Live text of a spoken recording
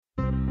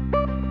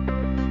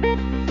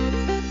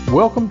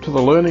Welcome to the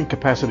Learning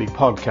Capacity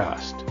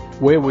Podcast,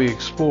 where we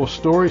explore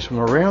stories from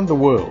around the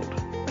world.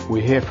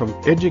 We hear from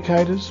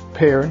educators,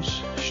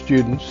 parents,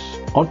 students,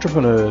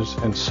 entrepreneurs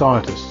and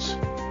scientists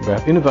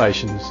about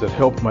innovations that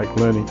help make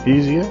learning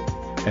easier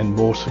and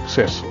more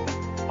successful.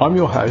 I'm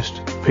your host,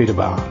 Peter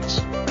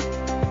Barnes.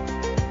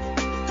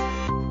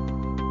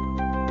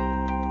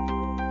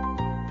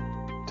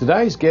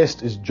 Today's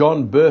guest is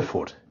John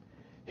Burfoot.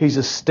 He's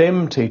a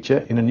STEM teacher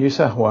in a New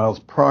South Wales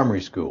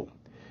primary school.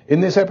 In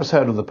this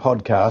episode of the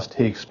podcast,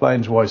 he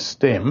explains why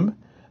STEM,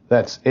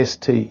 that's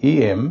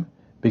S-T-E-M,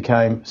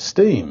 became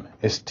STEAM,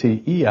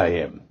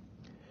 S-T-E-A-M.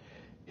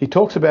 He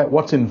talks about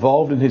what's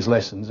involved in his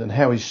lessons and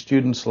how his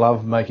students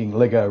love making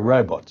Lego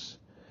robots.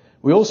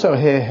 We also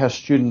hear how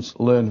students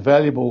learn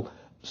valuable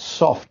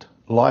soft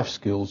life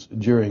skills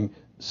during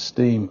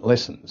STEAM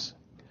lessons.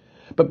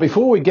 But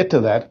before we get to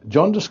that,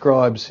 John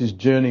describes his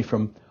journey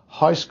from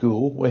high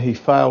school, where he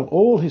failed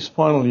all his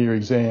final year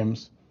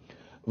exams,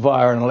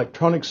 via an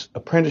electronics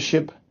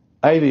apprenticeship,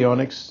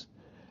 avionics,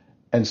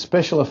 and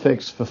special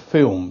effects for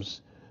films,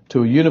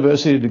 to a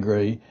university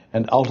degree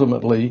and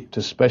ultimately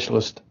to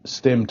specialist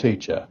STEM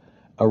teacher,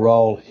 a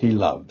role he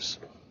loves.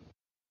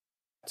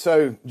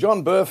 So,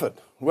 John Burfoot,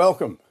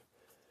 welcome.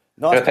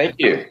 Thank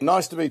you.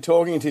 Nice to be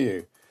talking to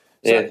you.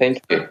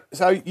 Thank you.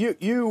 So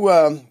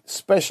you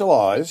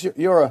specialise,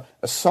 you're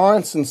a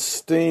science and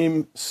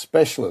STEAM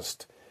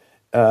specialist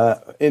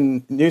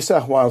in New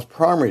South Wales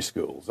primary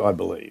schools, I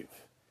believe.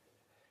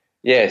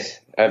 Yes,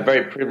 a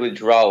very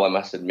privileged role, I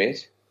must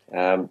admit.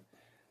 I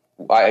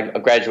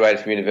graduated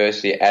from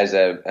university as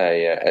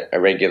a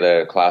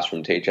regular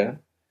classroom teacher,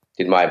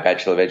 did my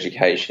Bachelor of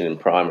Education in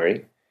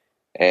primary,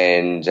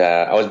 and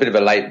I was a bit of a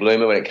late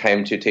bloomer when it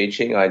came to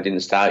teaching. I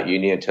didn't start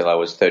uni until I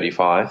was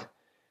 35,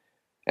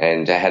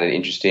 and I had an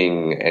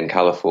interesting and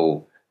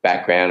colourful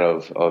background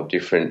of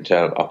different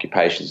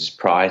occupations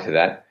prior to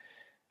that.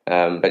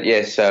 But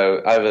yes,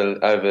 so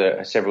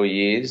over several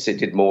years, it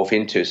did morph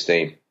into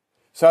STEAM.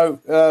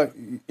 So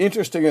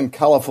interesting and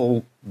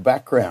colourful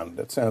background.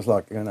 That sounds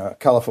like a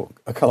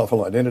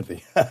colourful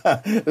identity.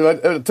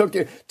 It took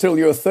you till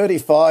you were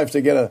 35 to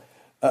get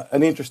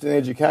an interest in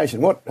education.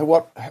 What?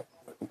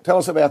 Tell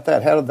us about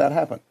that. How did that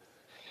happen?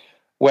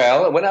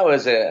 Well, when I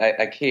was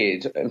a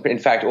kid, in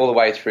fact, all the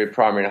way through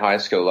primary and high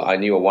school, I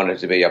knew I wanted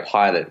to be a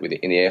pilot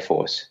in the Air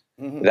Force.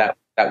 Mm-hmm. That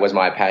was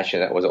my passion.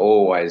 That was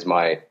always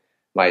my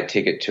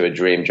ticket to a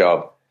dream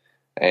job.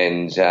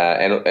 And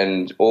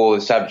all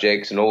the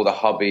subjects and all the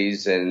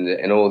hobbies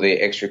and all the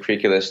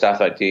extracurricular stuff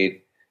I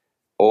did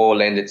all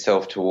lend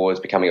itself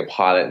towards becoming a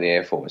pilot in the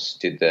Air Force.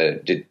 Did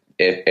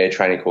air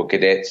training corps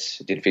cadets,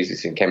 did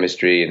physics and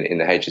chemistry in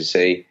the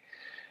HSC.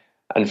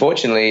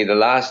 Unfortunately, the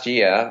last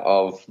year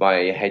of my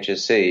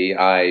HSC,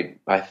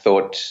 I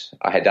thought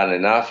I had done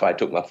enough. I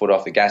took my foot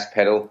off the gas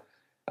pedal.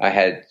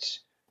 The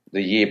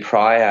year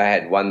prior, I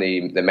had won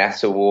the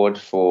maths award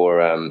for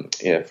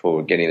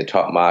getting the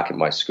top mark at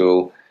my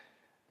school.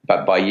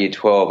 But by year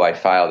 12, I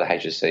failed the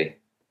HSC.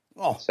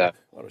 Oh, so,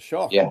 what a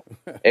shock. Yeah,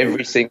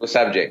 every single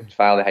subject,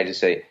 failed the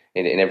HSC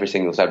in every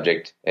single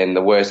subject, and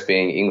the worst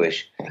being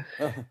English.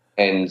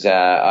 And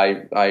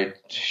I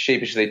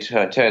sheepishly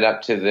turned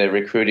up to the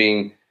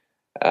recruiting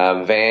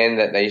van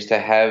that they used to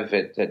have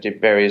at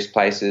various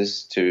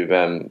places to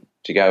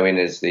go in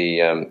as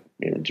a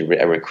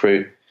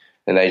recruit.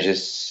 And they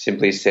just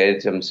simply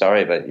said, "I'm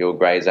sorry, but your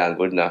grades aren't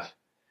good enough."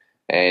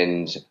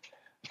 And,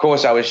 of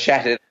course, I was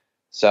shattered.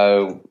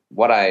 So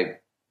what I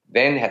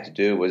then had to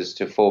do was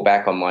to fall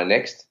back on my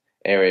next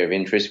area of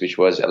interest, which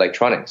was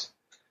electronics.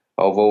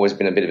 I've always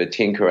been a bit of a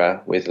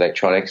tinkerer with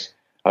electronics.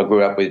 I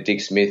grew up with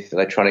Dick Smith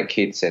electronic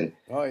kits and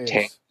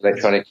Tank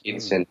electronic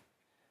kits and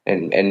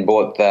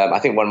bought I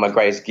think one of my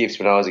greatest gifts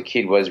when I was a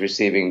kid was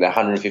receiving the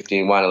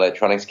 115-1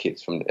 electronics kit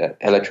from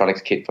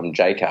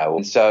Jayco.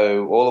 And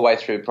so all the way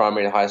through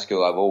primary and high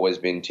school, I've always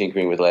been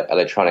tinkering with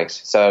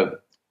electronics. So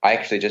I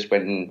actually just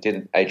went and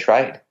did a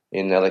trade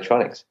in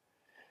electronics.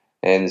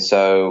 And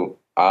so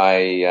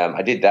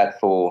I did that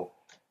for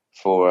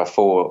 4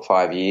 or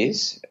 5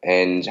 years,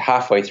 and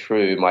halfway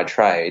through my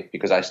trade,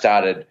 because I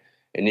started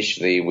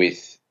initially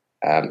with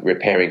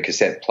repairing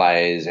cassette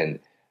players and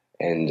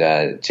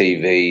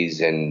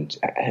TVs and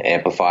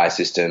amplifier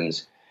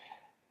systems.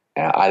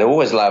 I'd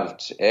always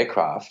loved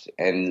aircraft,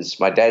 and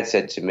my dad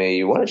said to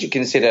me, "Why don't you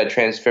consider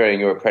transferring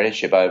your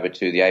apprenticeship over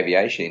to the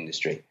aviation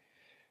industry?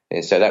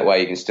 And so that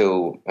way you can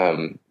still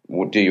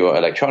do your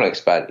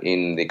electronics, but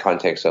in the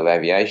context of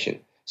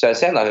aviation." So it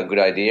sounded like a good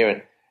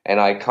idea,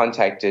 and I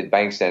contacted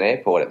Bankstown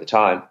Airport at the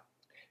time,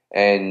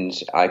 and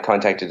I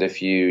contacted a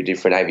few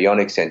different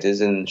avionics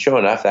centres, and sure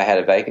enough, they had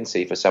a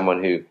vacancy for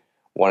someone who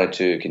wanted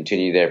to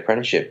continue their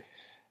apprenticeship.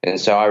 And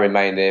so I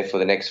remained there for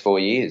the next 4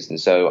 years, and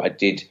so I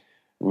did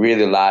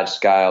really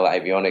large-scale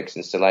avionics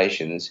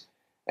installations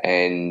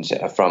and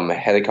from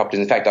helicopters.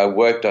 In fact, I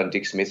worked on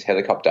Dick Smith's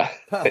helicopter.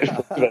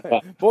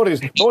 bought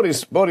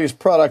his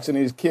products and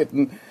his kit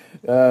and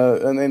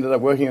ended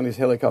up working on his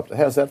helicopter.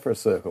 How's that for a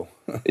circle?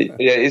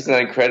 Yeah, isn't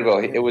that incredible?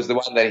 It was the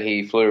one that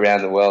he flew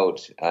around the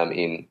world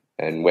in,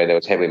 and where it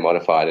was heavily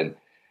modified.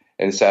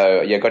 And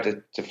so, yeah, I got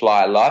to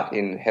fly a lot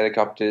in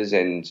helicopters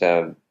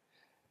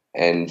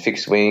and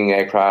fixed wing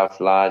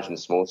aircraft, large and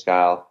small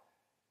scale.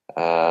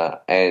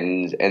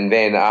 And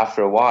then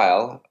after a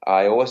while,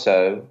 I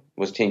also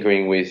was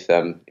tinkering with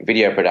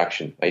video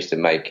production. I used to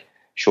make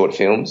short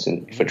films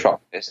and for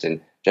Tropfest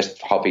and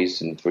just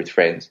hobbies and with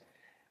friends.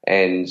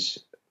 And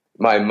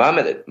my mum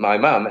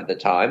at the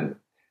time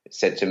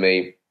said to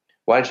me,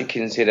 "Why don't you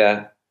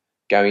consider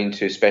going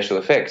into special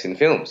effects in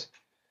films?"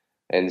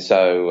 And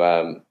so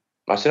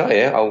I said, "Oh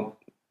yeah,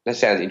 that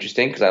sounds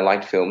interesting," because I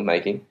liked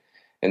filmmaking.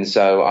 And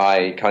so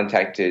I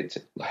contacted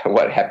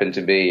what happened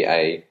to be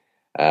a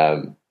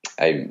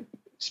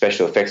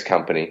special effects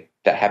company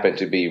that happened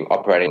to be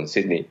operating in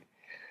Sydney,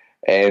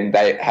 and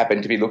they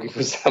happened to be looking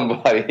for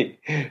somebody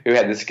who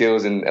had the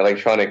skills in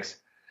electronics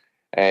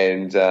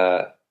and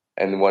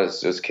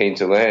was keen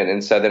to learn.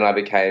 And so then I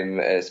became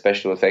a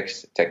special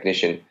effects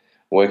technician,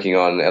 working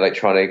on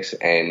electronics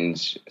and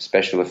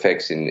special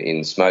effects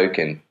in smoke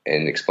and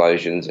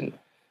explosions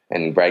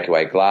and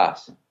breakaway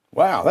glass.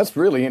 Wow, that's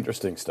really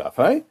interesting stuff,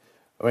 eh?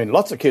 I mean,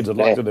 lots of kids would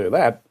like to do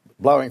that,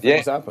 blowing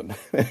things up. And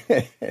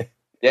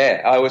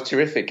yeah, it was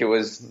terrific. It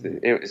was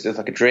just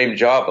like a dream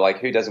job. Like,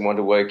 who doesn't want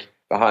to work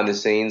behind the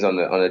scenes on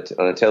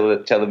a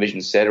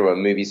television set or a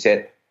movie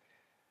set?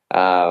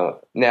 Now,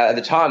 at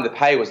the time, the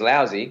pay was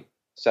lousy,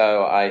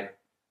 so I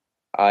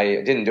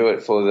didn't do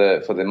it for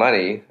the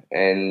money,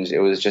 and it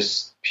was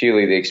just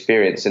purely the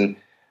experience. And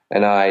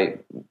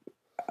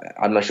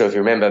I'm not sure if you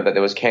remember, but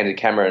there was Candid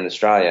Camera in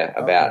Australia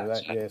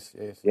about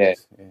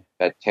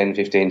about 10,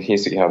 15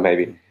 years ago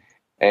maybe.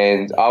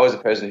 And I was the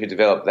person who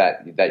developed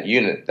that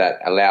unit that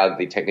allowed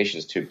the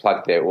technicians to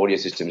plug their audio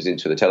systems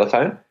into the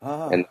telephone,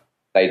 and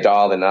they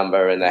dial the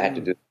number and they had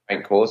to do the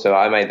prank call. So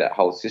I made that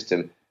whole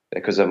system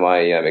because of my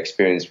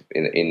experience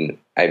in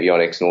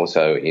avionics and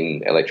also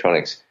in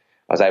electronics.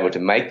 I was able to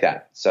make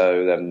that.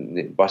 So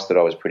the boss thought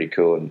I was pretty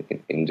cool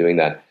in doing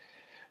that.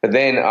 But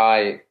then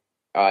I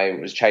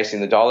was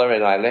chasing the dollar,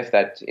 and I left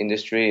that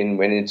industry and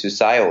went into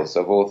sales,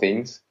 of all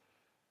things.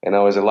 And I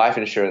was a life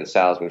insurance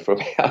salesman for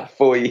about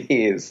 4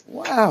 years.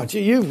 Wow,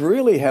 gee, you've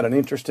really had an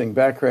interesting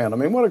background. I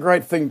mean, what a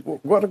great thing,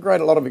 what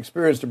a lot of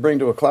experience to bring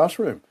to a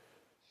classroom.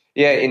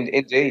 Yeah,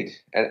 indeed.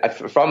 And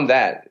from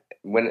that,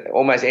 when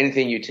almost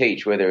anything you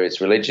teach, whether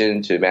it's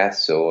religion to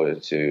maths or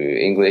to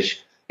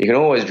English, you can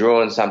always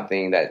draw on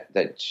something that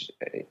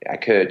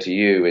occurred to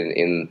you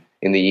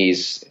in the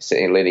years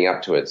leading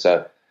up to it.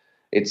 So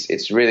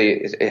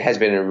it has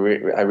been a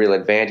real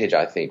advantage,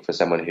 I think, for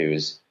someone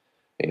who's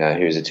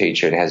a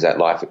teacher and has that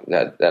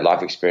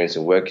life experience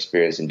and work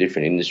experience in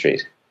different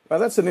industries. Well,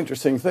 that's an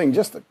interesting thing.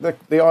 Just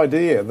the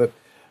idea that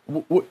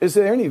is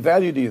there any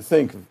value, do you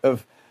think,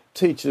 of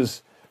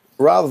teachers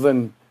rather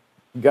than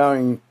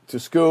going to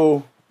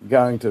school,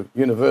 going to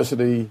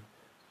university,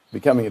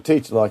 becoming a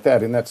teacher like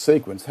that in that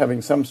sequence,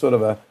 having some sort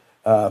of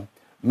a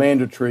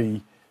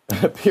mandatory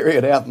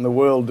period out in the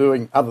world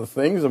doing other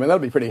things? I mean,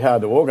 that'd be pretty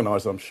hard to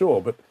organise, I'm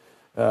sure. But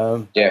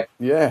yeah,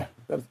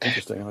 that's an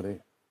interesting idea.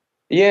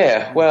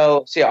 Yeah,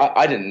 well, see,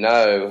 I didn't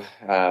know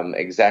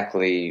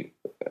exactly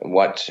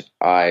what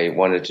I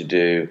wanted to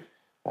do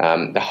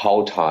the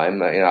whole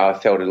time. I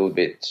felt a little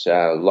bit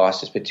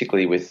lost,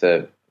 particularly with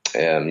the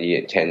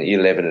year 10, year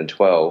 11 and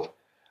 12.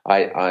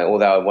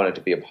 Although I wanted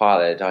to be a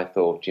pilot, I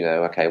thought,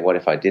 okay, what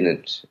if I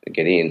didn't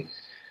get in?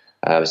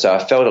 So I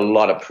felt a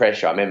lot of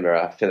pressure. I remember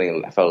I felt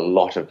a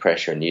lot of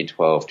pressure in year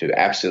 12 to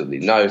absolutely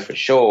know for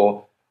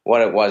sure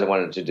what it was I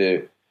wanted to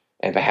do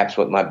and perhaps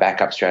what my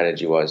backup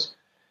strategy was.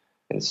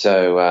 And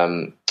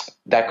so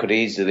that could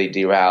easily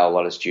derail a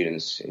lot of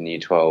students in year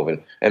 12.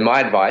 And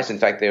my advice, in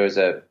fact, there was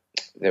a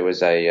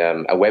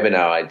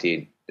webinar I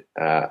did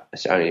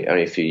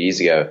only a few years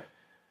ago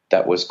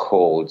that was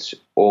called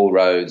 "All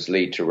Roads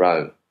Lead to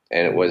Rome,"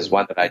 and it was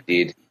one that I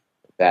did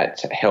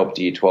that helped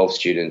year 12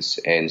 students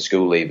and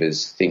school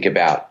leavers think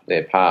about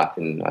their path.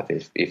 And I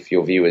think if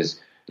your viewers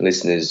and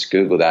listeners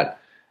Google that,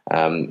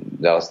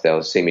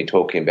 they'll see me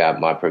talking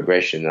about my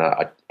progression.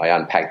 I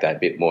unpack that a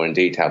bit more in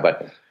detail,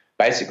 but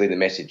basically the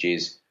message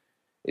is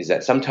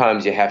that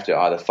sometimes you have to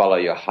either follow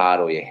your heart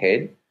or your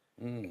head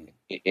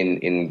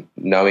in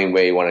knowing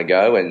where you want to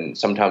go, and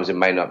sometimes it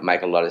may not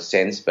make a lot of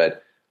sense,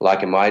 but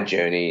like in my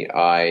journey,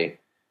 I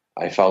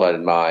followed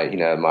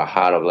my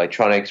heart of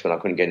electronics when I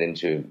couldn't get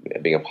into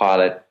being a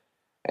pilot,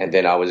 and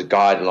then I was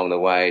guided along the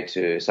way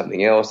to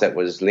something else that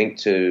was linked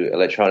to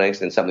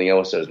electronics and something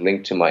else that was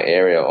linked to my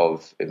area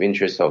of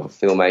interest of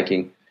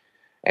filmmaking,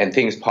 and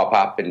things pop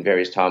up in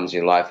various times in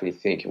your life and you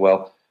think,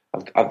 well,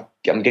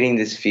 I'm getting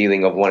this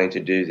feeling of wanting to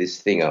do this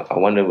thing. I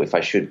wonder if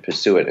I should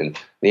pursue it, and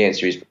the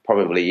answer is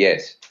probably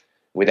yes.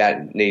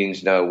 Without needing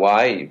to know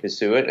why, you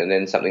pursue it, and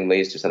then something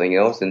leads to something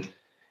else, and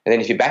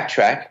then if you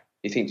backtrack,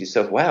 you think to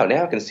yourself, wow,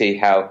 now I can see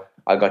how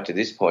I got to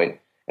this point,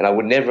 and I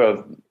would never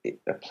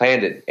have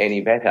planned it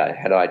any better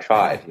had I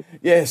tried.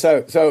 Yeah,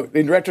 so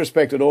in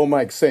retrospect, it all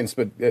makes sense,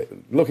 but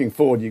looking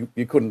forward,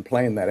 you couldn't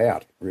plan that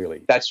out,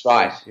 really. That's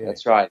right, yeah.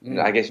 That's right.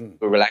 I guess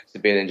people relax a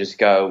bit and just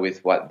go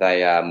with what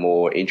they are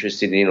more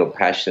interested in or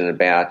passionate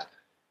about,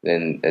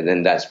 then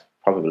that's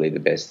probably the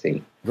best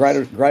thing. Great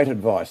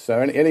advice. So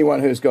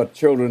anyone who's got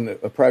children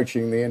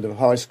approaching the end of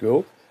high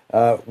school,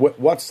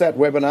 what's that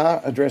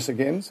webinar address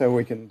again, so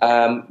we can...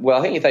 Well,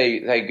 I think if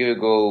they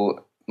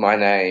Google my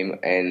name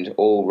and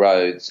all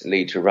roads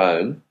lead to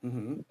Rome,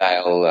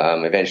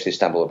 they'll eventually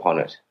stumble upon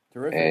it.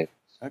 Terrific. And,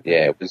 okay.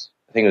 yeah,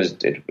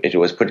 it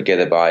was put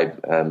together by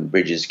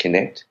Bridges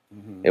Connect.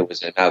 It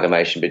was an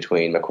amalgamation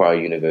between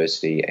Macquarie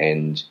University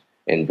and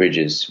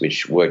Bridges,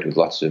 which worked with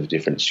lots of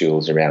different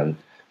schools around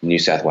the New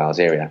South Wales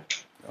area.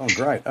 Oh,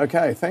 great.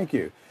 Okay, thank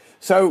you.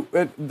 So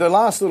the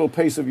last little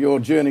piece of your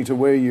journey to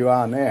where you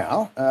are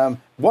now,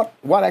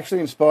 what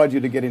actually inspired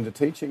you to get into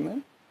teaching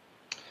then?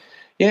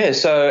 Yeah,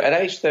 so at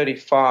age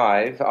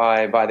 35,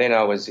 by then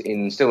I was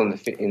still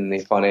in the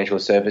financial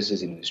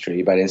services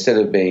industry, but instead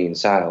of being in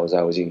sales,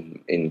 I was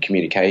in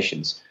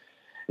communications.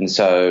 And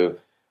so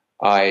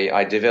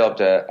I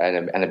developed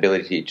an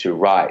ability to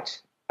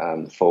write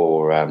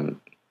for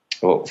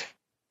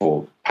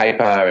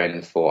paper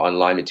and for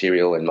online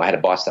material, and I had a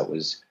boss that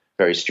was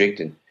very strict,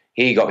 and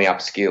he got me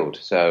upskilled.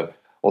 So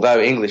although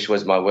English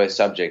was my worst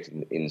subject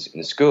in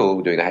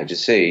school, doing the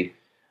HSC,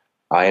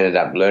 I ended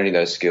up learning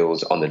those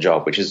skills on the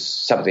job, which is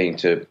something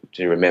to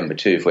remember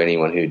too for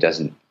anyone who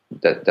doesn't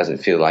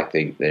feel like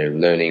they're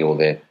learning or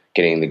they're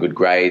getting the good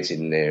grades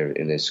in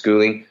their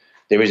schooling.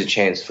 There is a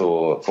chance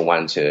for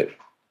one to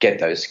get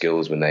those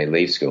skills when they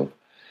leave school.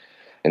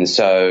 And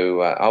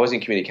so I was in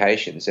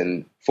communications,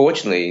 and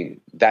fortunately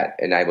that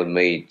enabled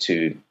me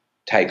to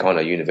take on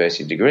a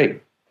university degree.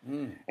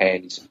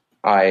 And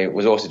I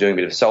was also doing a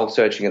bit of soul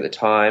searching at the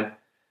time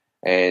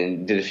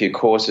and did a few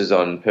courses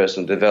on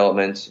personal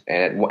development.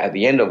 And at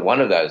the end of one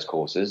of those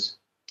courses,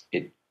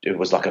 it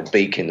was like a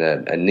beacon,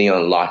 a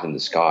neon light in the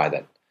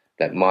sky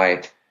that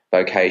my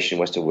vocation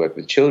was to work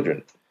with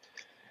children.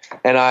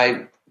 And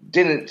I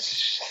didn't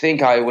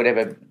think I would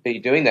ever be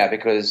doing that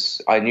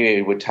because I knew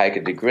it would take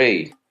a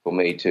degree for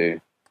me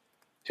to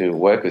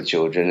work with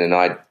children, and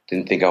I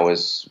didn't think I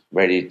was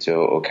ready to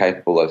or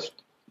capable of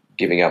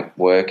giving up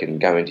work and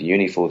going to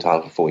uni full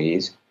time for 4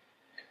 years.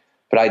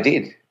 But I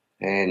did,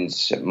 and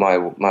my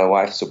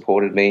wife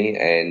supported me,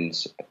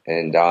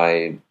 and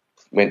I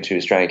went to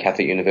Australian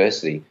Catholic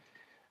University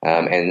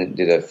and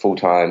did a full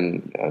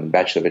time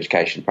Bachelor of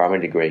Education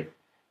primary degree,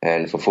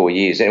 and for 4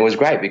 years. And it was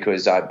great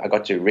because I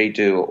got to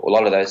redo a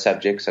lot of those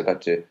subjects. I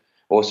got to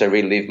also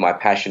relive my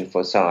passion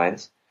for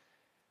science.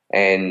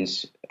 And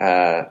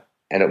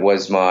it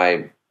was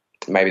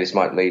maybe this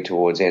might lead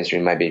towards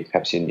answering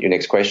perhaps your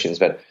next questions,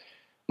 but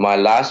my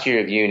last year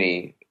of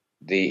uni,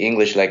 the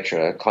English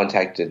lecturer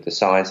contacted the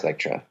science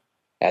lecturer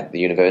at the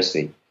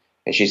university,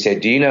 and she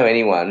said, "Do you know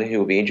anyone who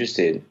will be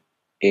interested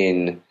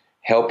in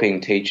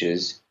helping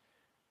teachers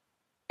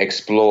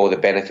explore the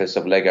benefits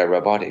of Lego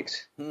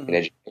robotics in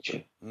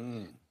education?"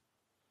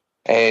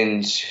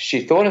 And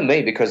she thought of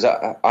me because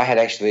I had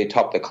actually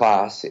topped the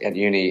class at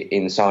uni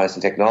in science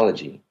and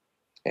technology.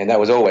 And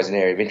that was always an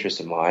area of interest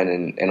of mine.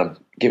 And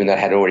given that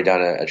I had already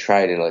done a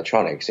trade in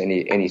electronics,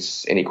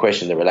 any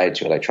question that related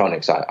to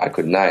electronics, I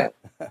could nail.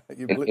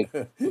 You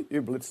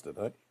blitzed it,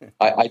 eh?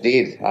 I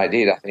did, I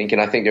think. And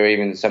I think there are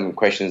even some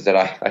questions that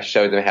I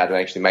showed them how to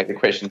actually make the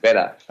question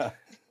better.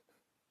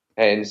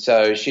 And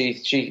so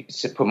she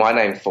put my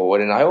name forward,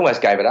 and I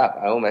almost gave it up.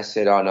 I almost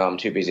said, "Oh, no, I'm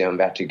too busy. I'm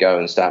about to go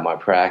and start my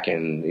prac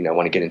and, I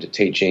want to get into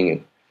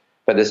teaching."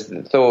 But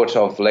the thought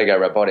of Lego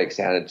robotics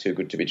sounded too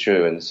good to be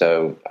true. And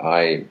so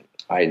I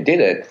did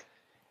it,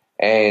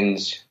 and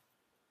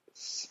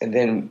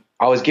then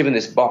I was given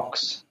this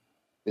box,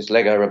 this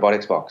Lego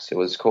robotics box. It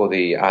was called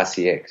the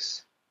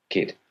RCX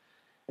kit,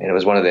 and it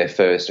was one of their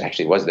first.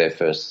 Actually, it was their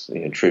first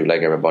true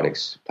Lego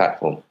robotics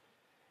platform,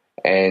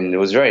 and it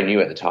was very new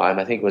at the time.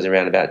 I think it was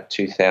around about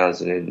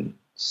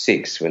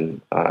 2006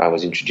 when I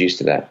was introduced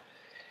to that,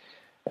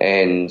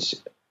 and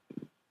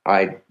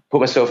I put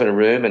myself in a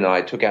room and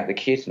I took out the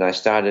kit and I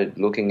started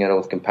looking at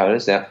all the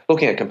components. Now,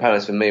 looking at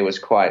components for me was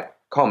quite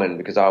common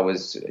because I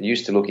was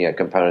used to looking at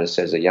components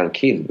as a young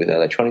kid with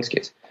electronics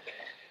kits.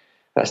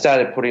 I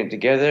started putting it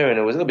together, and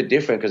it was a little bit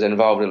different because it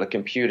involved a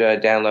computer,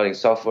 downloading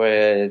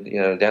software,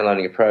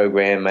 downloading a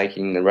program,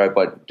 making the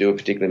robot do a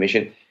particular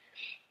mission.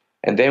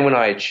 And then when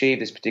I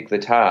achieved this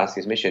particular task,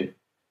 this mission,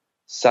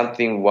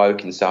 something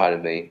woke inside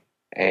of me,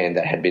 and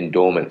that had been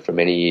dormant for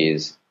many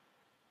years.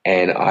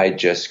 And I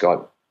just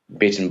got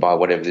bitten by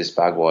whatever this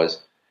bug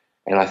was.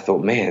 And I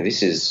thought, man,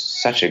 this is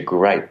such a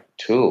great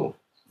tool.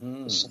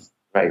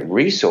 Great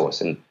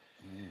resource. And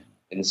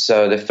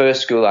so the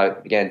first school I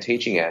began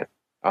teaching at,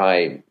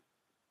 I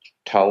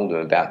told them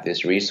about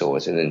this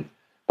resource. And then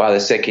by the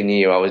second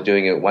year, I was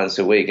doing it once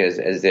a week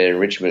as their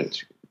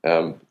enrichment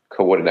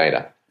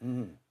coordinator.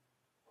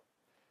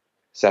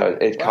 So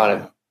it kind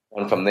of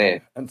gone from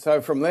there. And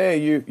so from there,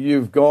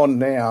 you've gone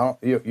now,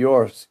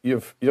 you're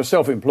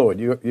self-employed.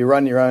 You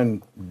run your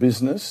own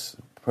business,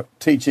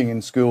 teaching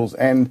in schools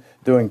and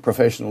doing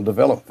professional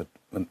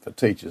development for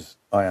teachers,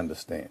 I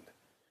understand.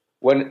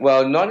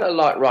 Well, not a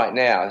lot right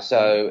now.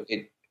 So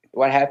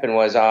what happened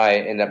was I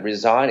ended up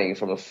resigning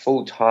from a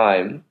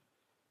full-time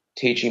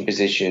teaching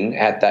position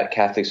at that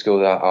Catholic school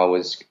that I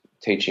was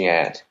teaching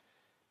at.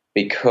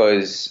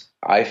 because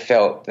I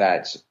felt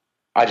that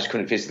I just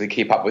couldn't physically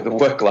keep up with the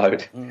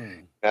workload.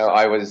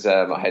 I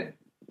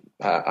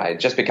had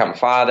just become a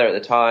father at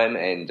the time,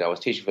 and I was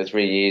teaching for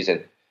 3 years,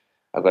 and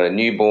I've got a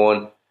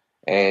newborn,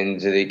 and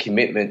the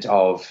commitment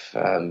of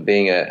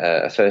being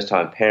a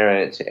first-time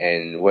parent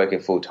and working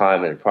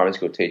full-time and a primary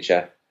school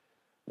teacher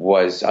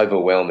was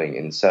overwhelming.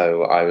 And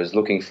so I was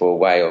looking for a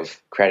way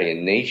of creating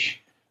a niche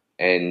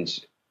and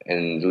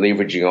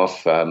leveraging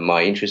off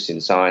my interest in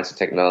science and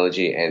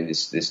technology and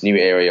this new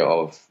area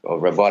of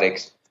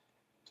robotics.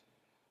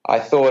 I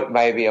thought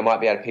maybe I might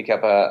be able to pick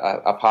up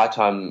a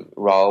part-time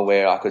role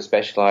where I could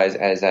specialize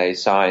as a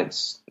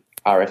science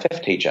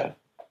RFF teacher,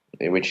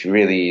 which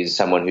really is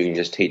someone who can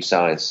just teach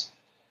science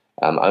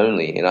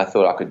only, and I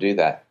thought I could do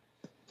that.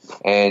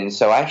 And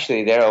so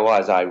actually there I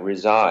was, I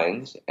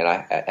resigned, and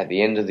at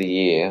the end of the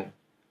year,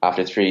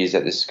 after 3 years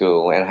at this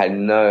school, and I had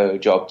no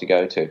job to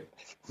go to.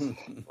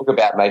 Talk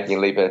about taking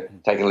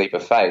a leap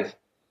of faith.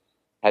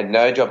 Had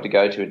no job to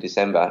go to in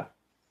December,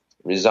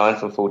 resigned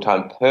from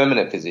full-time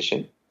permanent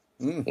position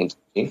in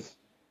teaching,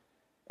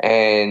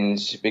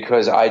 and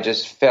because I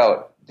just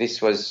felt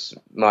this was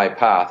my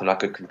path and I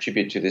could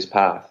contribute to this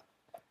path.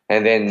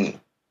 And then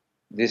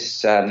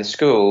this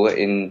school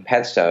in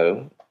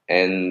Padstow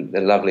and the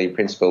lovely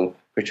principal,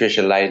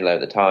 Patricia Laidlow at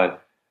the time,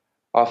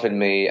 offered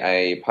me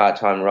a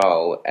part-time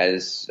role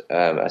as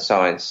a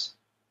science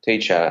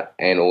teacher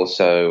and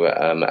also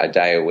a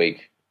day a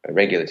week, a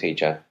regular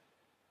teacher.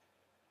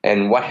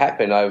 And what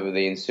happened over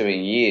the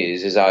ensuing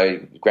years is I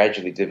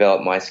gradually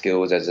developed my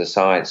skills as a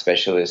science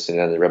specialist and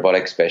as a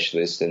robotics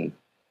specialist, and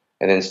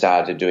then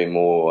started doing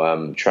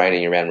more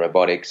training around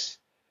robotics.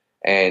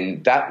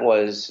 And that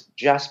was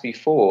just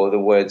before the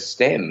word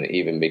STEM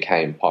even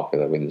became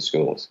popular within the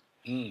schools.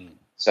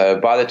 So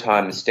by the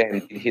time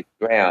STEM hit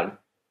the ground,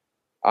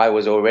 I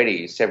was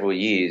already several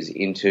years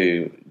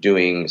into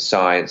doing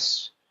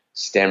science,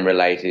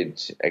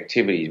 STEM-related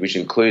activities, which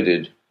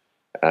included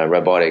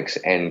robotics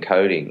and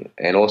coding.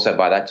 And also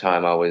by that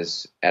time I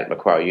was at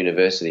Macquarie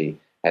University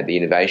at the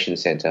Innovation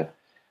Centre,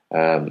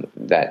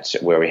 that's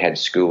where we had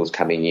schools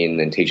coming in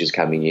and teachers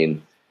coming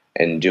in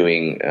and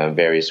doing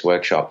various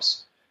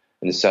workshops.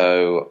 And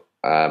so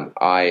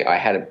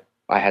I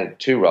had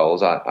two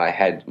roles. I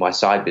had my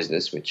side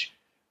business, which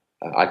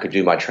I could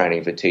do my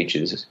training for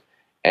teachers,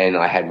 and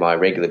I had my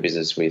regular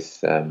business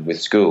with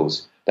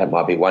schools. That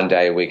might be one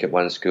day a week at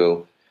one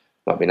school,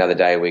 might be another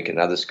day a week at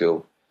another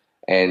school.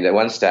 And at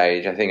one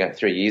stage, I think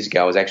 3 years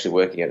ago, I was actually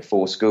working at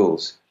 4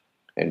 schools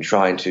and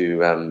trying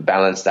to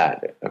balance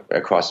that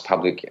across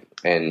public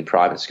and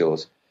private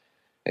schools.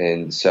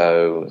 And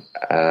so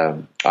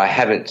I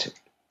haven't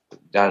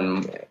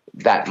done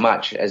that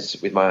much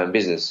as with my own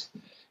business.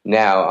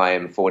 Now I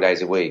am 4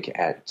 days a week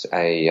at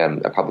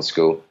a public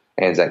school,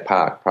 Anzac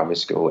Park Primary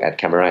School at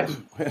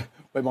Cameron.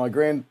 Where my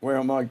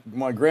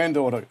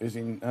granddaughter is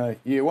in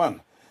year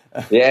 1.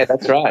 Yeah,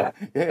 that's right.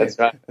 Yeah, that's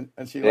right.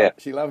 And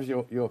she loves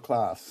your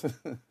class.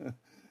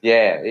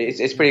 Yeah,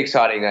 it's pretty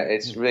exciting.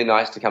 It's really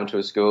nice to come to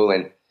a school,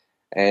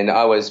 and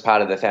I was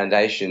part of the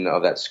foundation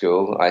of that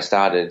school. I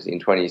started in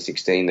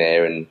 2016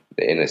 there, and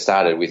it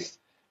started with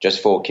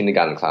just 4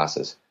 kindergarten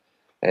classes,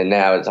 and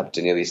now it's up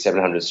to nearly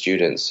 700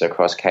 students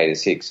across K to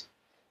 6.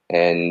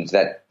 And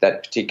that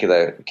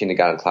particular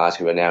kindergarten class,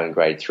 who are now in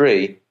grade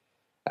 3,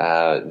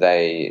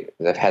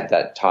 they've had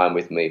that time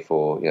with me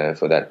for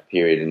that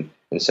period,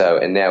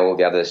 and now all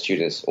the other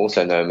students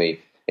also know me.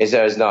 It's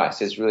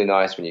nice. It's really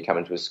nice when you come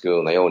into a school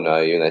and they all know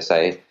you and they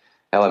say,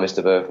 "Hello,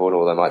 Mr. Burfoot,"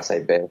 or they might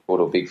say Barefoot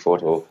or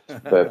Bigfoot or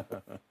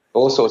Burfoot.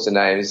 All sorts of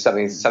names,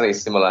 something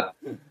similar,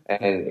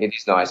 and it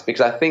is nice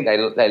because I think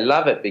they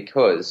love it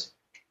because,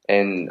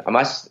 and I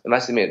must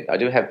admit, I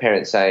do have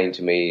parents saying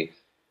to me,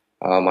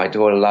 "Oh, my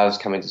daughter loves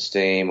coming to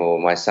STEAM," or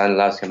 "My son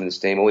loves coming to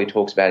STEAM. All he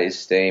talks about is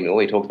STEAM, and all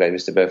he talks about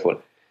is Mr.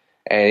 Burfoot."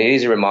 And it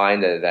is a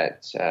reminder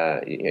that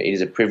it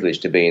is a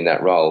privilege to be in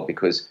that role,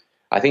 because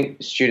I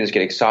think students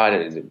get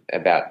excited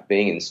about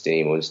being in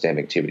STEAM or in STEM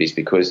activities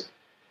because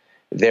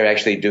they're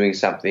actually doing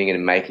something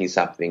and making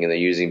something, and they're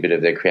using a bit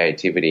of their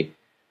creativity.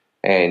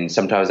 And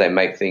sometimes they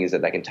make things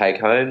that they can take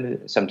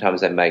home.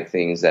 Sometimes they make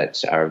things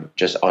that are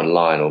just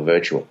online or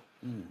virtual.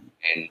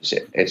 And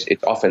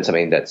it's often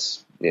something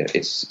that's,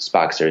 it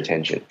sparks their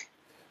attention.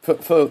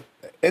 For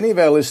any of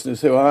our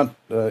listeners who aren't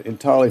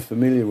entirely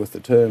familiar with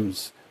the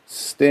terms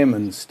STEM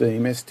and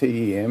STEAM,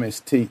 STEM,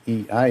 STEAM,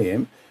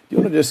 do you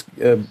want to just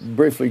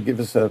briefly give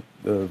us a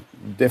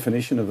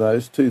definition of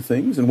those two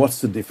things, and what's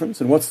the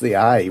difference, and what's the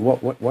A?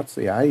 What's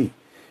the A?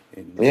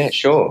 Yeah,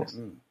 sure.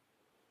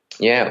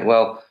 Yeah,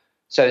 well,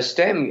 so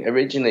STEM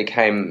originally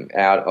came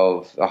out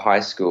of a high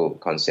school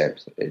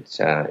concept.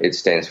 It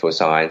stands for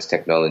science,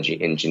 technology,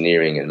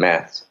 engineering, and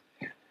maths,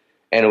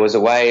 and it was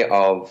a way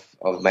of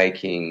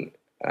making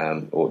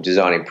or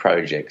designing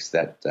projects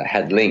that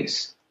had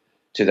links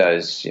to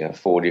those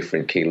 4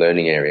 different key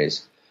learning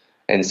areas.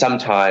 And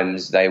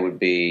sometimes they would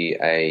be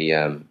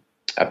a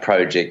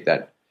project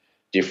that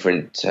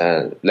different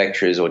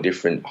lecturers or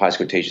different high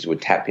school teachers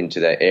would tap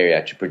into that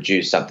area to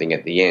produce something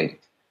at the end.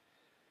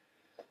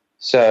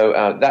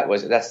 So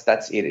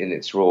that's it in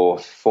its raw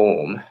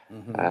form.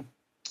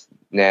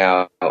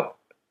 Now,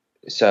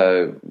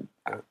 so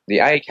the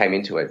A came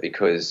into it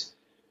because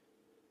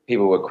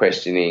people were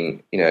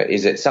questioning,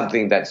 is it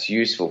something that's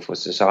useful for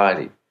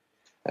society?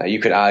 You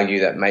could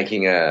argue that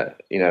making a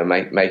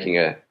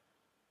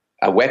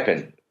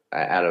weapon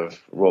out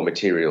of raw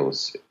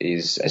materials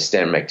is a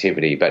STEM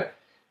activity, but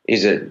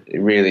is it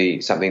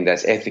really something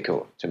that's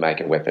ethical to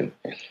make a weapon?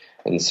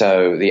 And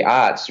so the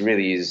arts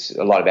really is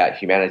a lot about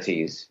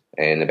humanities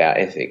and about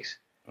ethics.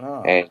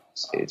 And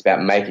it's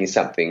about making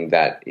something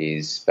that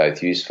is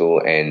both useful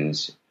and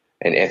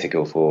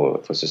ethical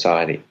for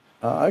society.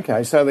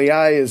 Okay, so the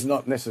A is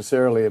not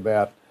necessarily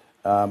about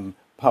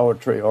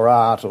poetry or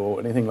art or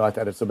anything like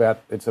that. It's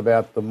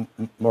about the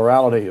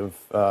morality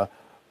of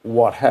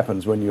what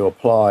happens when you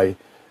apply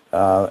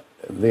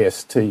the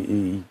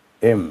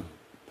STEM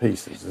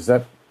pieces. Is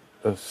that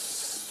a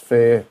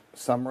fair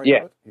summary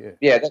of it?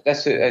 Yeah,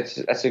 that's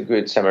a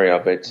good summary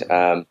of it.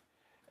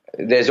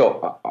 There's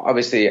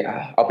obviously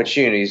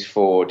opportunities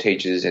for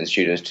teachers and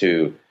students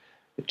to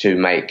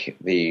make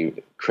the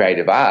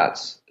creative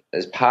arts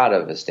as part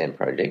of a STEM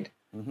project,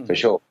 for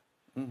sure,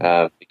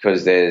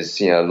 because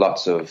there's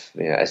lots of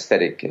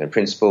aesthetic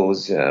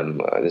principles.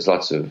 There's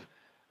lots of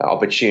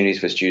opportunities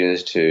for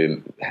students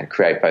to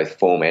create both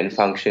form and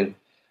function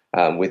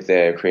with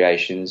their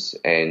creations,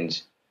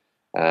 and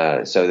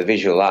so the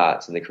visual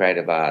arts and the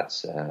creative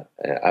arts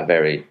are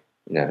very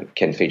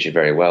can feature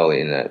very well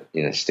in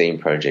a STEAM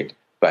project.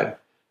 But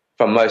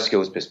from most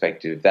schools'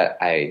 perspective, that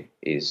A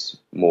is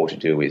more to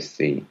do with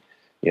the,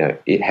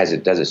 does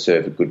it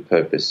serve a good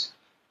purpose?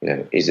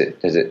 Does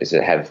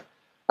it have,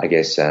 I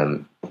guess,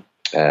 an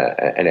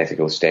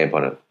ethical stamp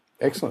on it?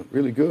 Excellent,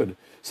 really good.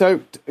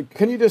 So,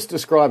 can you just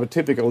describe a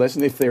typical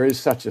lesson, if there is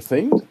such a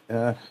thing?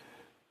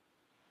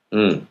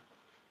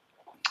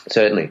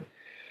 Certainly.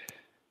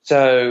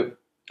 So,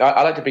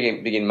 I like to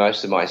begin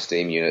most of my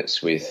STEAM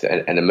units with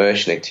an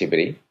immersion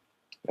activity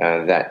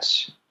that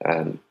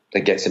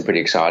gets them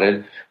pretty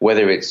excited,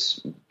 whether it's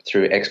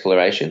through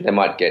exploration. They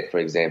might get, for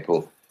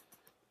example,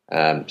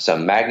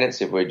 some magnets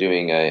if we're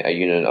doing a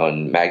unit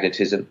on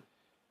magnetism,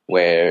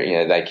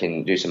 where they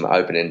can do some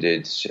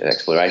open-ended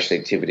exploration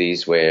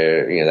activities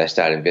where they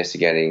start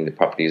investigating the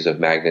properties of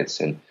magnets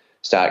and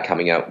start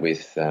coming up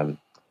with a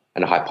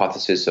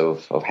hypothesis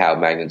of how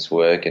magnets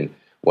work and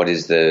what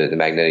is the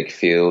magnetic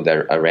field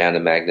around a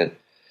magnet,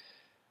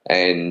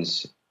 and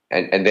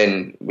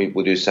then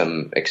we'll do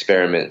some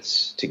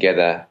experiments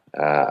together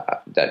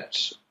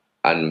that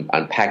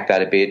unpack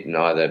that a bit and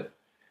either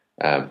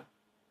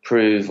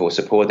prove or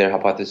support their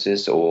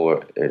hypothesis,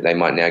 or they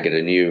might now get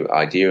a new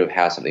idea of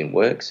how something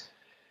works.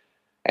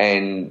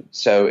 And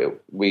so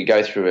we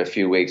go through a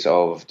few weeks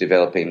of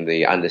developing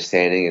the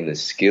understanding and the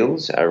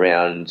skills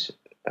around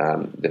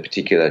the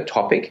particular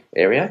topic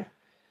area.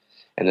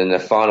 And then the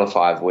final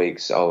 5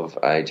 weeks of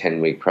a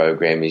 10-week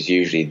program is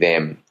usually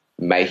them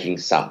making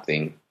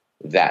something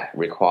that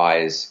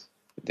requires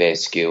their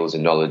skills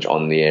and knowledge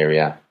on the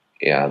area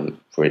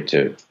for it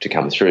to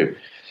come through.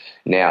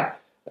 Now,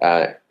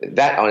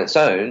 that on its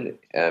own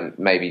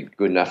may be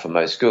good enough for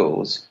most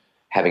schools,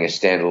 having a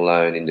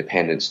standalone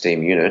independent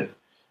STEAM unit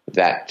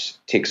that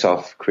ticks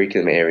off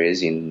curriculum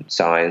areas in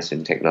science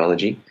and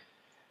technology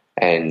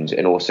and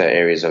also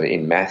areas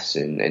in maths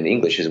and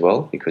English as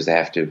well, because they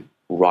have to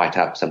write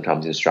up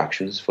sometimes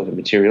instructions for the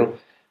material.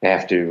 They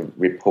have to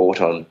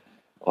report on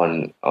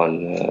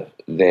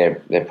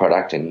their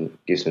product and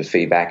give some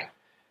feedback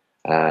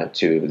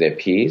to their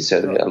peers. So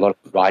a lot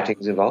of writing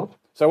is involved.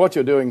 So what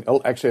you're doing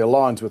actually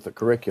aligns with the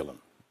curriculum.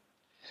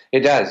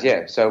 It does,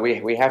 yeah. So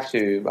I have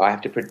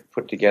to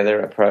put together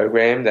a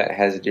program that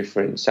has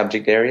different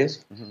subject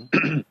areas.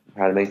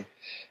 Pardon me.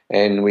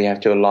 And we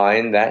have to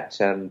align that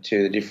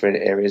to the different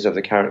areas of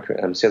the current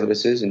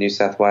syllabuses in New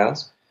South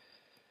Wales.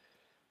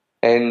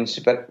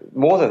 But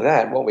more than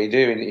that, what we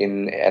do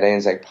at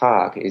Anzac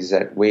Park is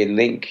that we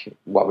link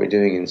what we're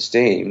doing in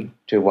STEAM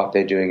to what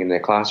they're doing in their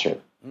classroom.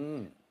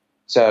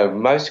 So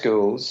most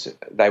schools,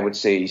 they would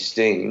see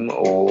STEAM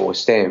or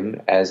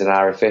STEM as an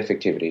RFF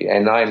activity,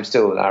 and I'm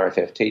still an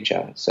RFF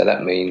teacher, so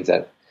that means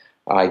that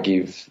I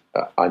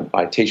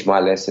teach my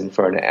lesson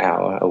for an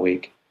hour a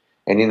week,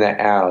 and in that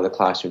hour the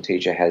classroom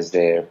teacher has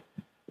their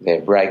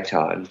break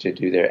time to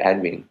do their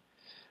admin.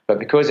 But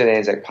because at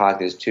Anzac Park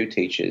there's 2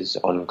 teachers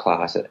on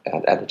class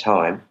at a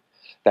time,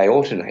 they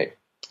alternate.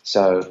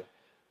 So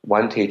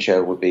one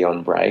teacher would be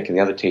on break and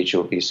the other teacher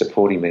would be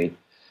supporting me.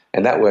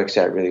 And that works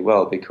out really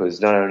well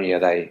because not only are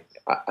they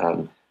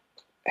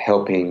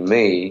helping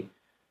me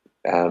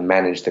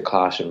manage the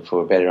classroom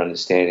for a better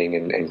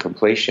understanding and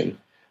completion,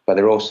 but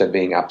they're also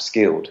being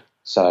upskilled.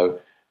 So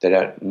they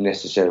don't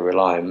necessarily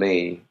rely on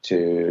me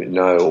to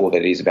know all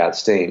that is about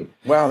STEAM.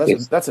 Wow,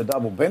 that's a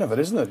double benefit,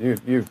 isn't it?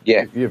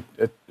 You're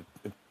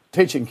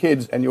teaching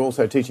kids and you're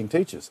also teaching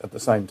teachers at the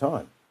same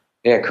time.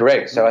 Yeah,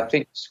 correct. So I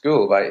think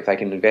school, if they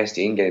can invest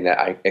in getting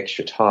that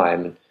extra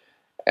time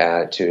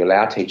to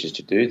allow teachers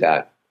to do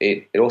that,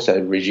 it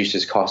also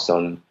reduces costs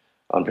on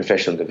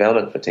professional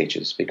development for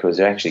teachers because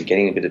they're actually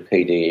getting a bit of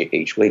PD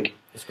each week.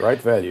 It's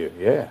great value,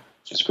 yeah.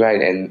 Which is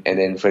great. And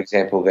then, for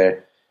example,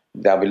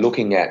 they'll be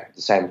looking at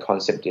the same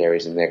concept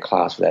areas in their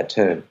class for that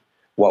term.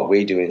 What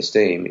we do in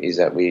STEAM is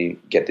that we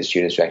get the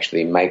students to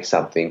actually make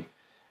something,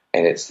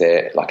 and it's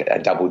like a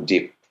double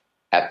dip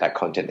at that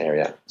content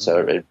area.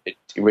 So it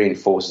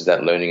reinforces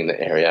that learning in the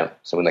area.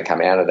 So when they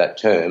come out of that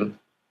term,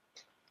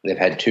 they've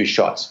had two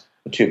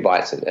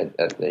bites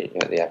at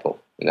the apple.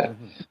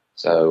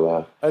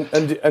 So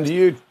and do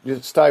you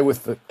stay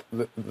with the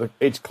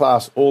each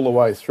class all the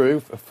way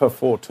through for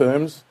 4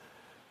 terms,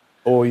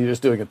 or you're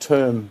just doing a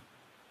term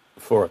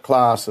for a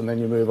class and then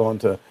you move on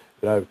to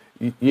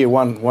year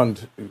one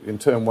in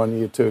term 1,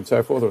 year 2, and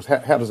so forth? Or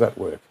how does that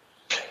work?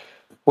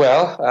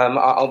 Well,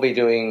 I'll be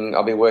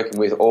working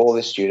with all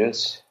the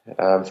students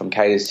from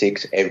K to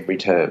 6 every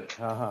term.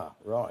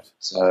 Right.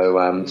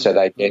 So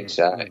they get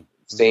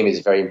STEAM is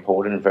very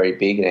important and very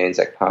big in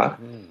Anzac Park,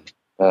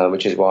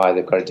 which is why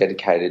they've got a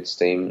dedicated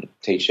STEAM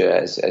teacher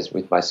as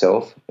with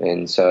myself.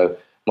 And so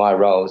my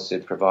role is to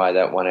provide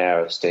that 1 hour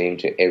of STEAM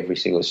to every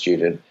single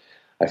student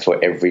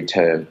for every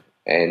term,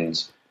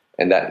 and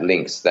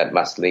that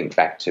must link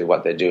back to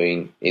what they're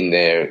doing in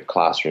their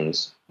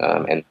classrooms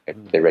and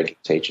their regular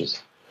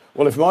teachers.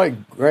 Well, if my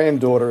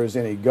granddaughter is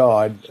any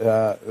guide,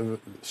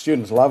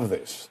 students love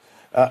this.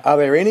 Are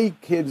there any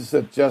kids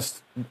that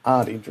just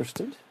aren't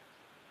interested?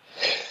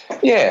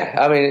 Yeah,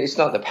 I mean, it's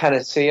not the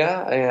panacea,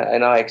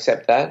 and I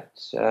accept that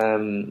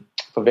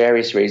for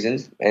various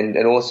reasons. And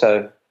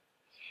also,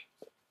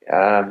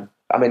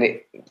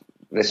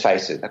 let's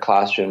face it, a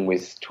classroom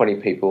with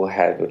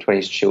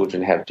 20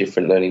 children have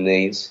different learning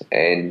needs,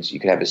 and you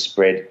could have a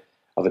spread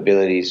of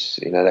abilities,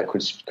 that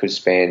could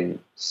span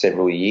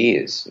several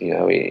years,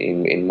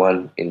 in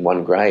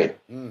one grade.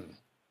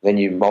 Then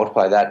you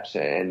multiply that,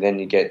 and then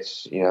you get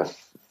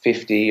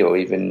 50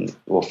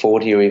 or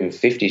 40 or even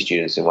 50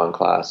 students in one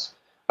class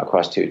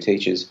across 2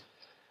 teachers.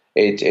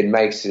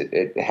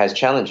 It has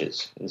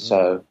challenges, and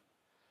so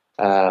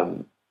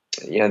there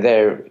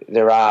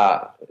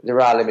are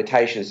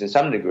limitations to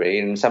some degree,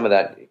 and some of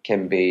that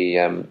can be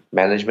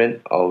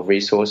management of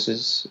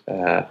resources.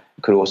 It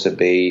could also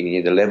be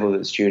the level that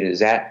the student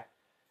is at.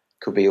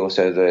 It could be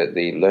also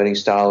the learning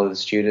style of the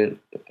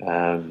student.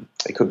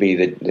 It could be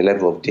the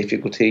level of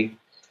difficulty.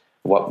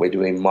 What we're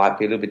doing might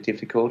be a little bit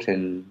difficult,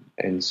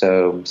 and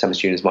so some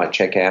students might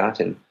check out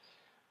and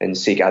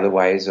seek other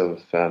ways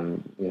of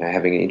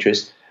having an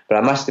interest. But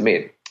I must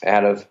admit,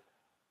 out of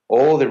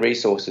all the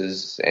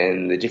resources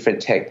and the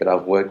different tech that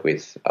I've worked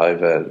with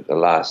over the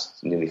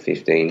last nearly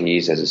 15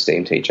 years as a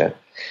STEAM teacher,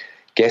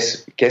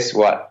 guess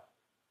what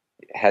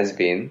has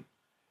been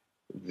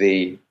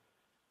the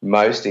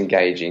most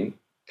engaging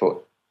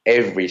for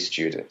every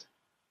student?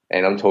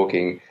 And I'm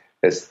talking,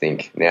 let's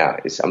think now,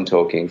 I'm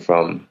talking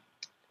from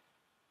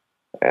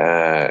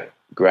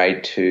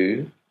grade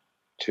 2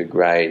 to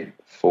grade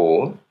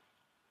 4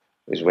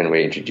 is when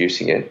we're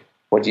introducing it.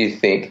 What do you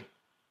think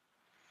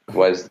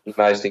was the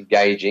most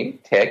engaging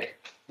tech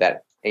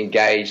that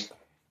engaged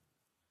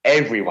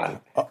everyone?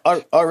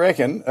 I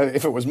reckon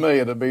if it was me,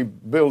 it'd be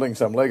building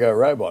some Lego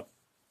robot.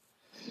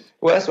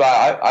 Well, that's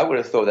why I would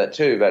have thought that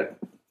too, but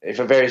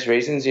for various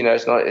reasons,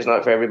 it's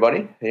not for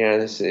everybody.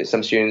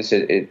 Some students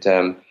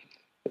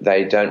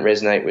they don't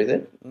resonate with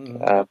it.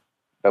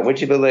 But would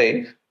you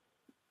believe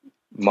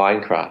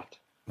Minecraft?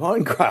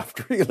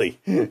 Minecraft, really?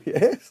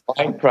 Yes.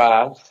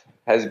 Minecraft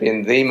has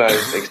been the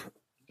most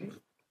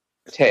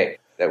tech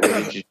that we've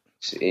introduced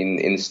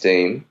in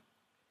STEAM,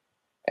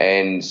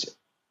 and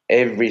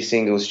every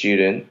single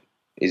student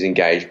is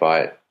engaged by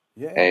it.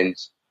 Yeah. And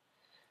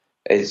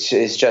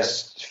it's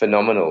just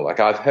phenomenal. Like,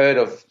 I've heard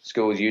of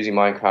schools using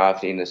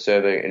Minecraft in a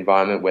server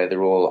environment where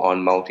they're all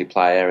on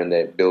multiplayer and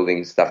they're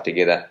building stuff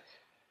together.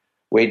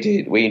 We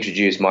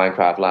introduced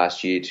Minecraft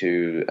last year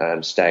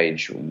to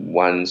stage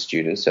 1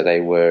 students, so they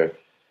were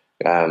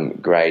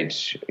grade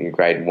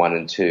 1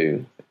 and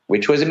 2,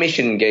 which was a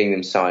mission getting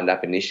them signed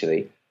up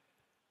initially.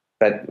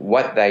 But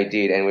what they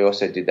did, and we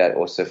also did that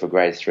also for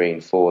grade 3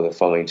 and 4 the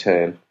following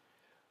term,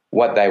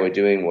 what they were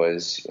doing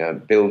was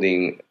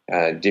building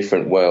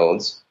different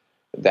worlds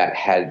that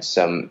had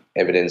some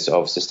evidence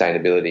of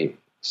sustainability.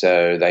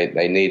 So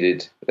they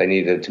needed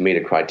to meet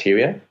a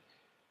criteria,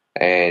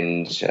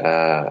 and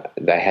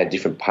they had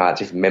different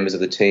members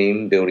of the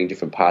team building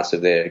different parts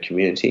of their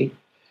community,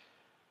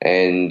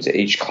 and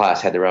each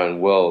class had their own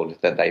world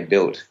that they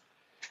built.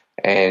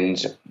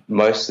 And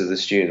most of the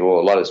students, or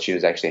a lot of the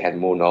students, actually had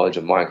more knowledge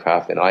of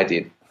Minecraft than I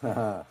did.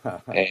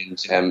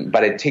 And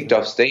but it ticked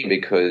off steam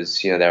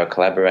because they were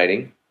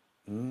collaborating,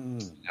 they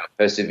were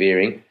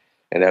persevering,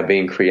 and they were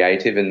being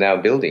creative, and they were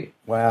building.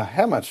 Wow,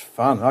 how much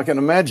fun! I can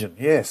imagine.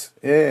 Yes,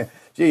 yeah.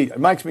 Gee, it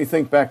makes me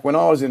think back when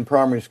I was in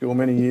primary school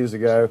many years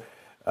ago.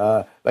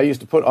 They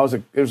used to put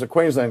it was a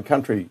Queensland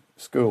country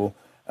school,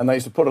 and they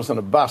used to put us on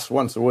a bus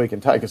once a week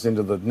and take us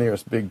into the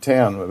nearest big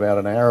town about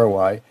an hour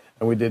away,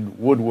 and we did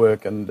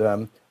woodwork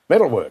and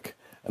metalwork,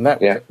 and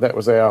that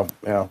was our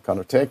kind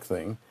of tech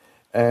thing.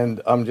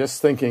 And I'm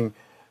just thinking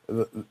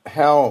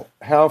how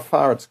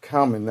far it's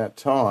come in that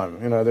time.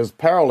 There's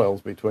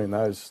parallels between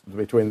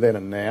then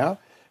and now,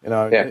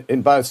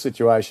 In both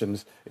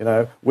situations,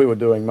 we were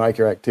doing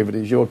maker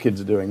activities. Your kids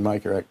are doing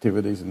maker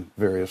activities in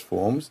various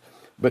forms,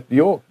 but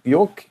your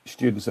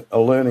students are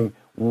learning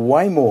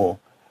way more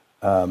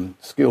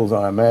skills,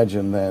 I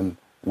imagine, than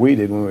we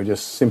did when we were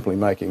just simply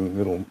making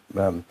little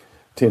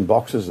tin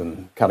boxes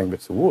and cutting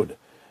bits of wood.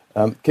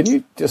 Can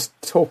you just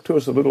talk to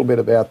us a little bit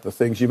about the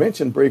things you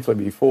mentioned briefly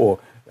before,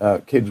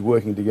 kids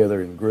working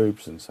together in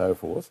groups and so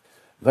forth?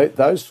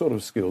 Those sort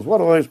of skills.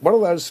 What are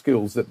those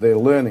skills that they're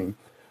learning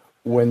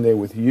when they're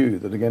with you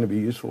that are going to be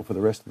useful for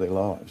the rest of their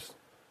lives,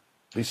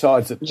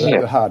 besides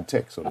the hard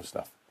tech sort of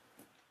stuff?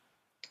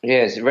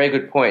 Yeah, it's a very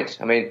good point.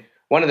 I mean,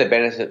 one of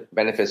the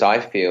benefits I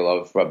feel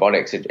of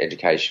robotics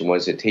education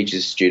was it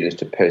teaches students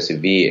to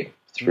persevere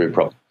through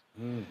problems.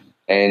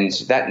 And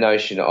that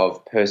notion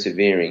of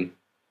persevering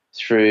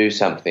through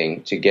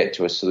something to get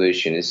to a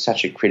solution is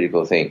such a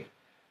critical thing.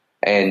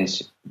 And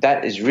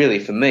that is really,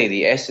 for me,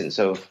 the essence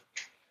of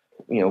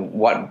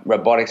what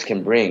robotics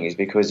can bring, is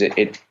because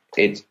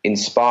it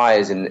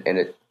inspires and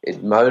it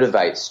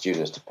motivates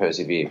students to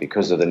persevere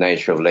because of the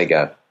nature of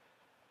Lego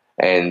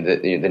and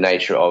the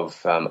nature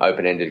of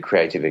open-ended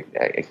creative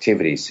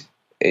activities.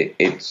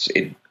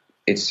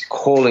 It's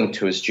calling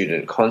to a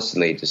student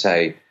constantly to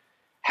say,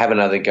 have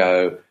another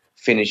go,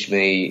 finish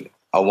me.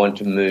 I want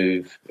to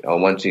move. I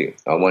want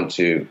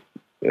to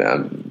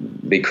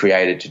be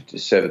created to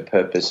serve a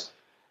purpose,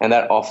 and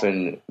that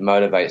often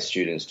motivates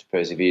students to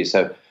persevere.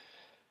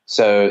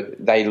 So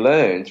they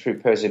learn through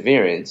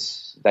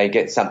perseverance. They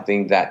get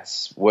something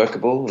that's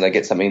workable. They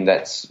get something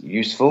that's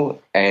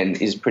useful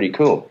and is pretty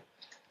cool.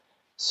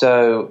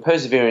 So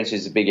perseverance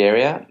is a big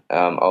area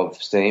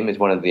of STEAM. It's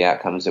one of the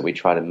outcomes that we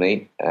try to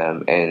meet,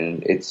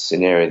 and it's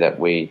an area that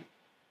we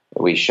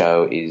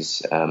show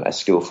is a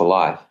skill for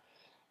life.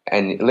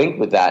 And linked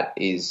with that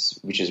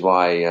which is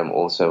why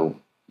also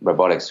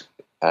robotics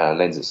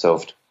lends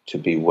itself to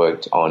be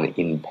worked on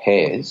in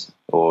pairs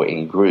or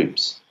in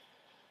groups.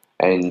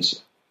 And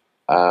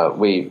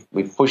we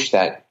push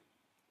that.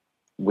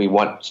 We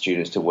want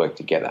students to work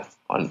together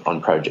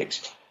on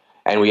projects.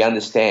 And we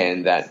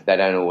understand that they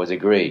don't always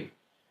agree.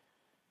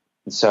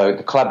 So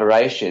the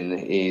collaboration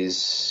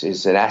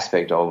is an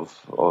aspect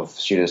of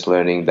students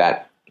learning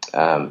that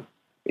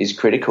is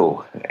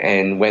critical.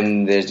 And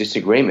when there's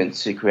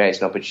disagreements, it creates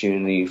an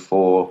opportunity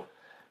for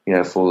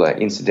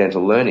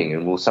incidental learning.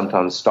 And we'll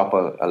sometimes stop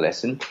a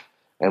lesson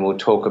and we'll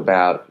talk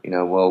about,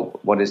 well,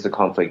 what is the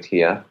conflict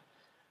here?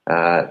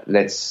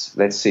 Let's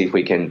see if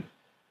we can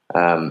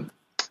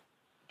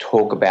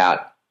talk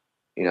about,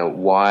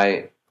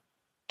 why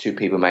two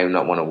people may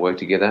not want to work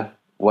together,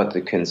 what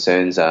the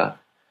concerns are.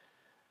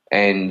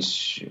 And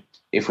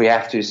if we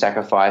have to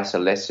sacrifice a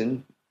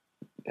lesson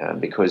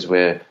because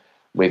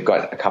we've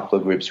got a couple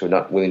of groups who are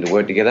not willing to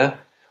work together,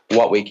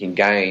 what we can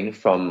gain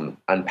from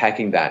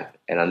unpacking that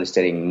and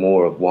understanding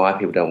more of why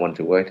people don't want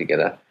to work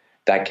together,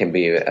 that can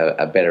be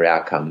a better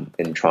outcome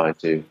than trying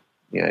to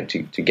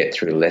get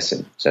through a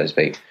lesson, so to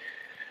speak.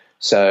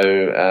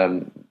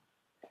 So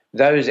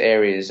those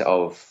areas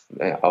of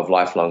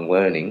lifelong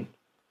learning,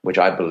 which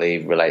I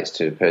believe relates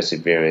to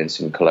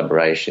perseverance and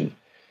collaboration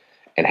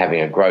and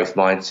having a growth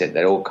mindset,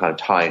 that all kind of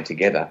tie in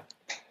together,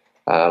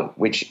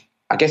 which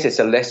I guess it's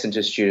a lesson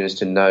to students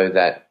to know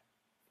that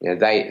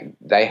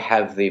they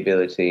have the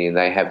ability and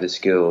they have the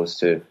skills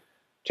to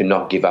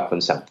not give up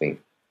on something,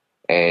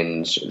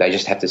 and they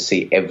just have to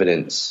see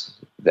evidence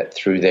that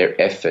through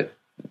their effort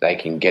they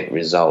can get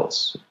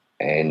results,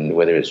 and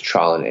whether it's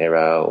trial and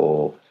error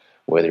or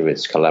whether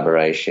it's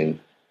collaboration,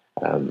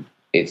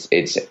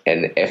 it's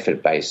an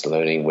effort-based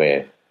learning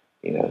where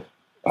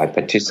by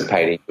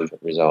participating you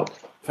get results.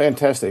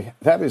 Fantastic.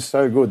 That is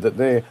so good that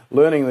they're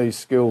learning these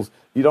skills.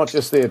 You're not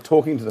just there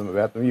talking to them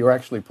about them, you're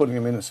actually putting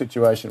them in a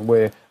situation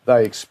where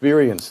they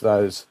experience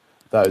those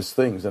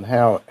things and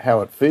how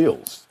it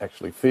feels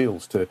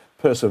to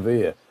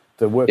persevere,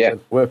 to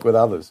work with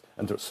others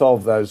and to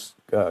solve those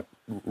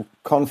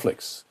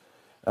conflicts.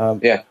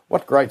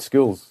 What great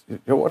skills.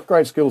 What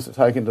great skills to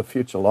take into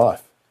future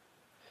life.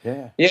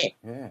 Yeah.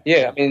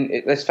 I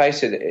mean, let's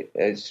face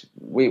it.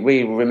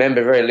 We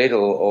remember very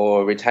little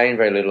or retain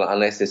very little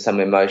unless there's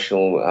some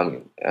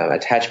emotional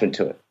attachment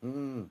to it.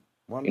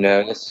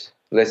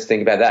 Let's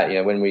think about that.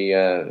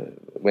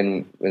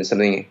 When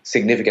something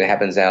significant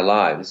happens in our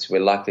lives, we're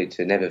likely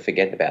to never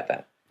forget about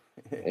that.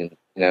 And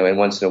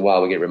once in a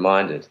while we get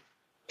reminded.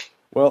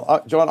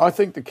 Well, John, I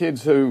think the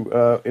kids who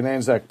in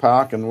Anzac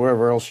Park and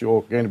wherever else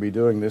you're going to be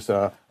doing this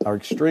are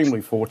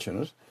extremely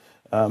fortunate.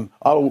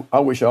 I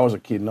wish I was a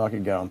kid and I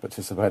could go and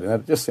participate in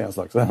that. It just sounds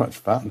like so much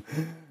fun.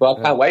 Well,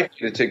 I can't wait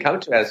for you to come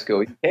to our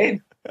school. You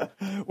can.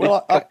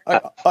 Well,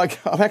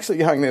 I'm actually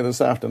going there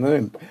this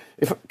afternoon.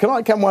 Can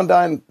I come one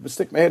day and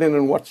stick my head in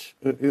and watch?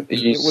 Would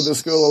the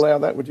school allow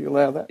that? Would you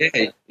allow that?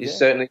 Yeah, you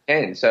certainly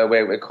can. So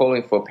we're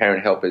calling for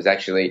parent helpers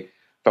actually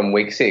from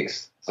week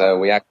 6. So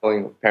we are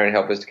calling parent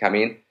helpers to come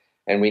in,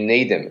 and we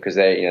need them because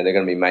they're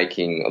going to be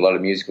making a lot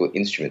of musical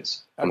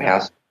instruments from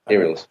house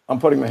materials. I'm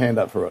putting my hand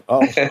up for it.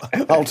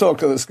 I'll talk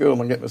to the school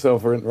and get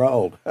myself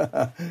enrolled.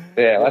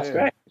 That's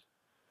great.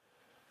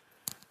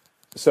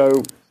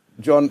 So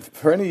John,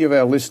 for any of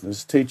our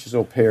listeners, teachers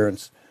or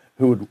parents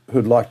who'd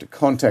like to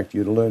contact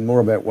you to learn more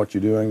about what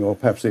you're doing, or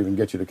perhaps even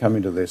get you to come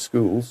into their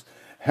schools,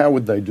 how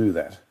would they do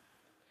that?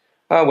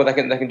 Oh, well, they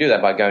can do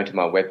that by going to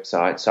my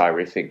website,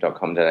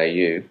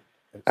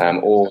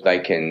 scientific.com.au, or they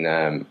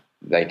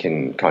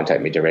can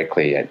contact me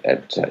directly at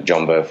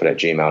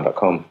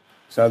johnburfoot@gmail.com.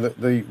 So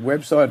the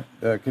website,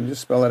 can you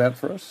just spell it out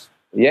for us?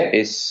 Yeah,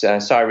 it's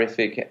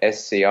Scientific,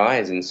 SCI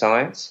as in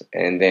science,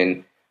 and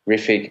then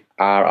Rific,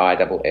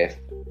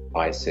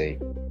 RIFFIC.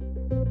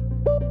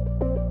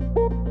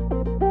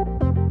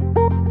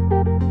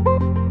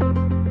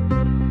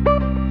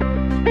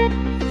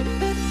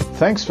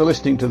 Thanks for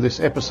listening to this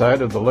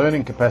episode of the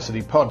Learning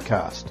Capacity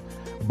Podcast,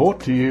 brought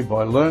to you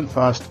by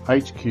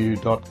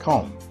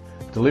LearnFastHQ.com,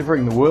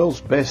 delivering the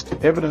world's best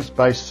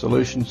evidence-based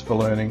solutions for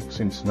learning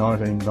since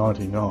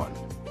 1999.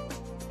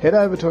 Head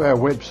over to our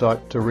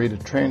website to read a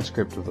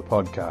transcript of the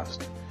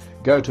podcast.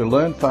 Go to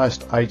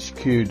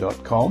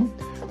LearnFastHQ.com,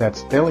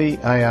 that's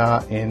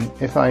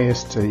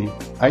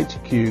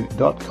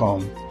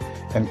LearnFastHQ.com,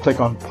 and click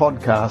on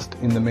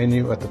Podcast in the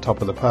menu at the top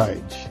of the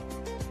page.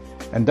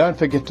 And don't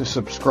forget to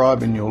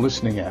subscribe in your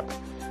listening app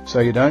so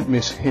you don't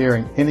miss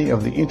hearing any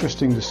of the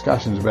interesting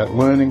discussions about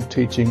learning,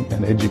 teaching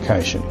and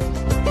education.